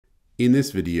In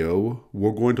this video,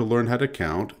 we're going to learn how to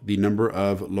count the number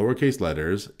of lowercase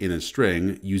letters in a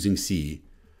string using C.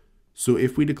 So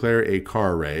if we declare a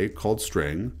char array called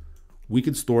string, we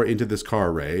could store into this char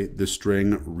array the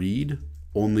string read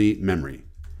only memory.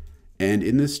 And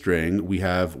in this string, we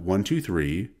have 1, 2,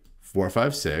 3, 4,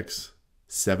 5, 6,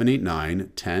 7, 8,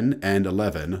 9, 10, and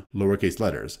 11 lowercase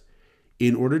letters.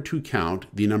 In order to count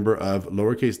the number of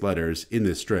lowercase letters in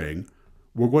this string,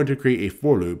 we're going to create a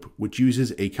for loop which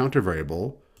uses a counter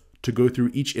variable to go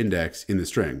through each index in the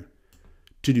string.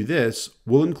 To do this,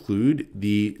 we'll include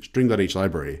the string.h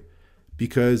library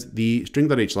because the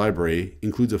string.h library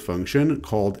includes a function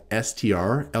called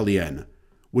strlen,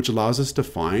 which allows us to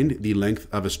find the length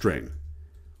of a string.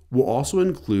 We'll also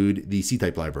include the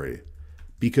ctype library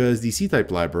because the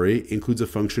ctype library includes a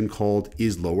function called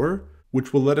isLower,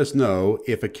 which will let us know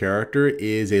if a character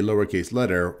is a lowercase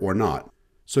letter or not.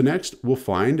 So next, we'll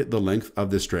find the length of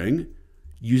the string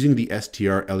using the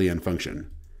strlen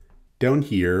function. Down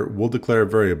here, we'll declare a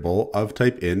variable of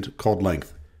type int called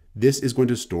length. This is going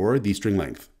to store the string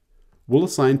length. We'll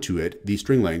assign to it the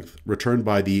string length returned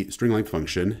by the string length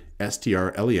function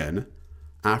strlen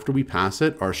after we pass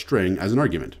it our string as an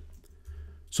argument.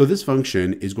 So this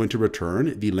function is going to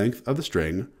return the length of the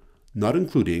string, not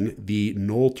including the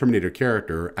null terminator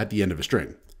character at the end of a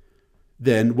string.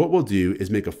 Then what we'll do is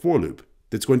make a for loop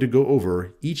that's going to go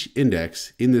over each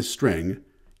index in this string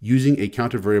using a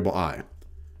counter variable I.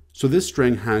 So this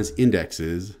string has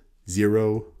indexes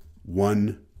 0,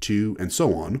 1, 2, and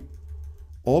so on,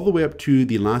 all the way up to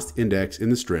the last index in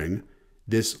the string,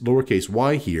 this lowercase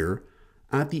y here,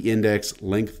 at the index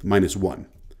length minus 1.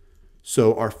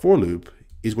 So our for loop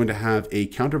is going to have a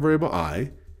counter variable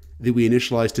I that we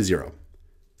initialize to 0.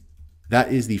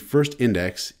 That is the first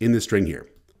index in the string here.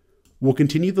 We'll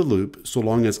continue the loop so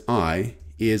long as I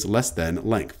is less than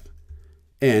length,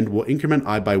 and we'll increment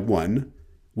I by 1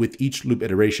 with each loop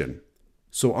iteration.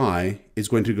 So I is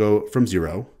going to go from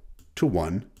 0 to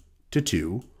 1 to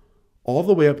 2, all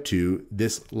the way up to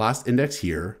this last index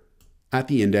here at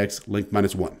the index length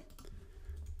minus 1.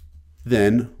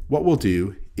 Then what we'll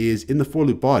do is in the for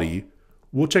loop body,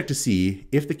 we'll check to see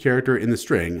if the character in the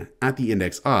string at the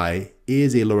index I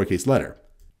is a lowercase letter.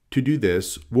 To do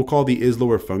this, we'll call the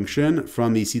isLower function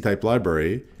from the ctype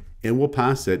library, and we'll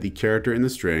pass it the character in the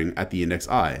string at the index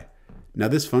I. Now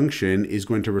this function is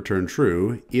going to return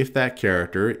true if that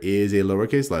character is a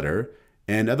lowercase letter,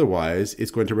 and otherwise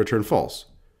it's going to return false.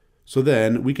 So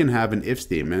then we can have an if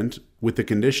statement with the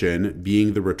condition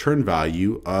being the return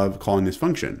value of calling this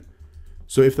function.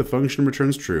 So if the function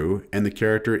returns true and the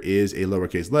character is a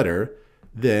lowercase letter,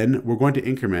 then we're going to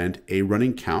increment a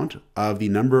running count of the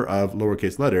number of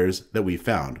lowercase letters that we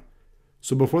found.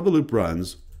 So before the loop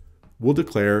runs, we'll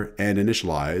declare and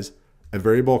initialize a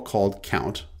variable called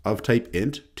count of type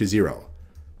int to 0,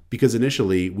 because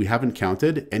initially we haven't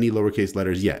counted any lowercase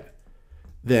letters yet.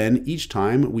 Then each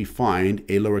time we find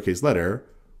a lowercase letter,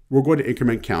 we're going to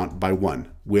increment count by 1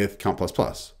 with count++.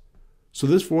 So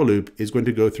this for loop is going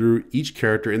to go through each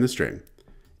character in the string.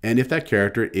 And if that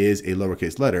character is a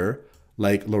lowercase letter,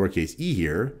 like lowercase e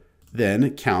here,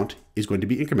 then count is going to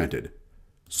be incremented.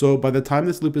 So by the time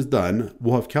this loop is done,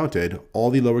 we'll have counted all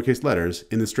the lowercase letters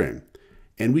in the string,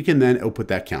 and we can then output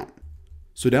that count.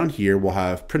 So down here, we'll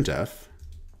have printf,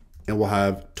 and we'll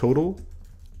have total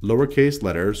lowercase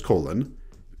letters colon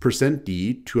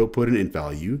 %d to output an int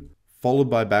value, followed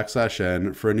by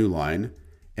 \n for a new line,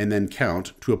 and then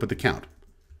count to output the count.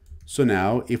 So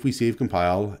now if we save,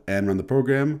 compile, and run the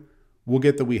program, we'll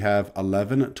get that we have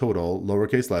 11 total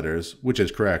lowercase letters, which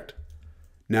is correct.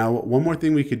 Now, one more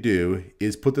thing we could do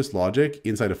is put this logic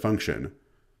inside a function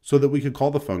so that we could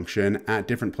call the function at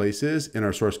different places in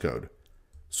our source code.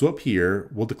 So up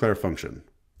here, we'll declare a function.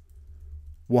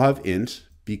 We'll have int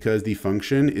because the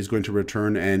function is going to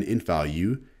return an int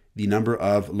value, the number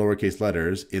of lowercase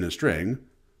letters in a string.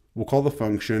 We'll call the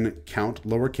function count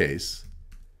lowercase,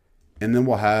 and then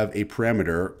we'll have a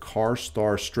parameter char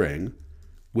star string,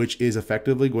 which is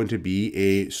effectively going to be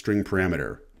a string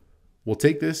parameter. We'll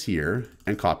take this here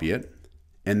and copy it,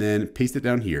 and then paste it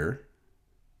down here.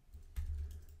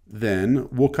 Then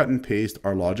we'll cut and paste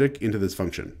our logic into this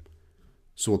function.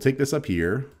 So we'll take this up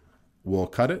here, we'll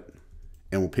cut it,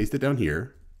 and we'll paste it down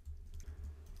here.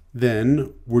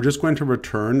 Then we're just going to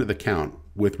return the count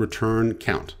with return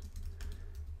count.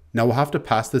 Now we'll have to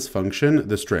pass this function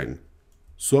the string.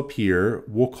 So up here,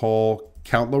 we'll call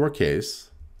count lowercase,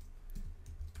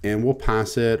 and we'll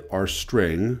pass it our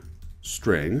string,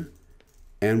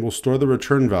 and we'll store the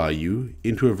return value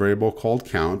into a variable called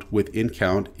count with int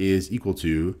count is equal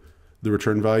to the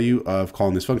return value of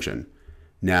calling this function.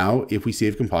 Now, if we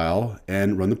save, compile,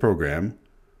 and run the program,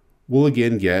 we'll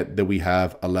again get that we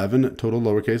have 11 total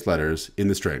lowercase letters in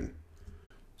the string.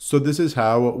 So this is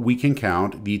how we can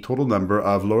count the total number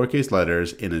of lowercase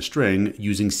letters in a string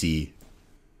using C.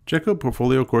 Check out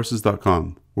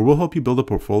portfoliocourses.com, where we'll help you build a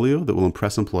portfolio that will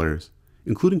impress employers,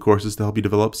 including courses to help you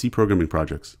develop C programming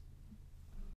projects.